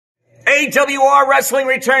AWR Wrestling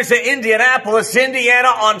returns to Indianapolis, Indiana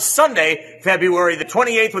on Sunday, February the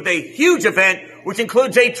 28th with a huge event which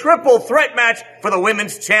includes a triple threat match for the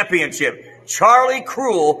Women's Championship. Charlie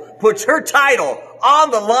Kruel puts her title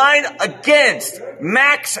on the line against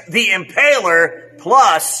Max the Impaler,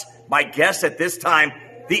 plus, my guest at this time,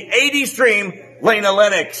 the 80s Dream, Layna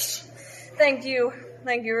Lennox. Thank you.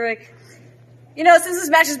 Thank you, Rick. You know, since this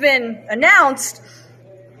match has been announced,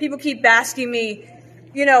 people keep asking me,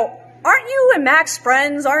 you know, aren't you and Max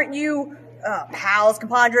friends? Aren't you pals,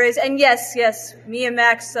 compadres? And yes, me and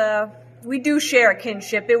Max, we do share a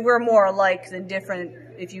kinship. We're more alike than different,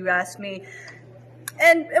 if you ask me.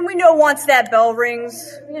 And we know once that bell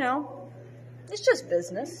rings, you know, it's just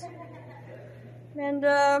business. And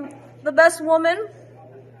the best woman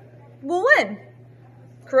will win.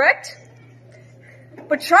 Correct?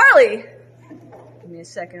 But Charlie, give me a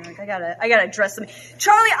second, Rick. I gotta address something.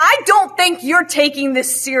 Charlie, I don't think you're taking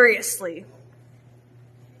this seriously.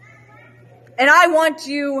 And I want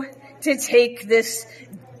you to take this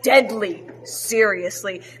deadly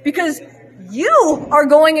seriously, because you are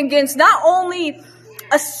going against not only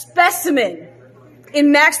a specimen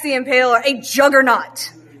in Max the Impaler, a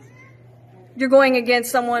juggernaut. You're going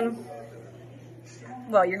against someone,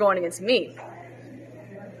 well, you're going against me.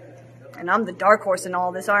 And I'm the dark horse in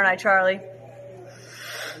all this, aren't I, Charlie?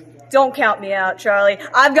 Don't count me out, Charlie.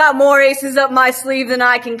 I've got more aces up my sleeve than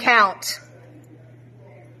I can count.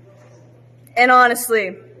 And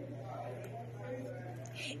honestly,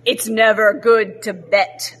 it's never good to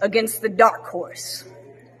bet against the dark horse.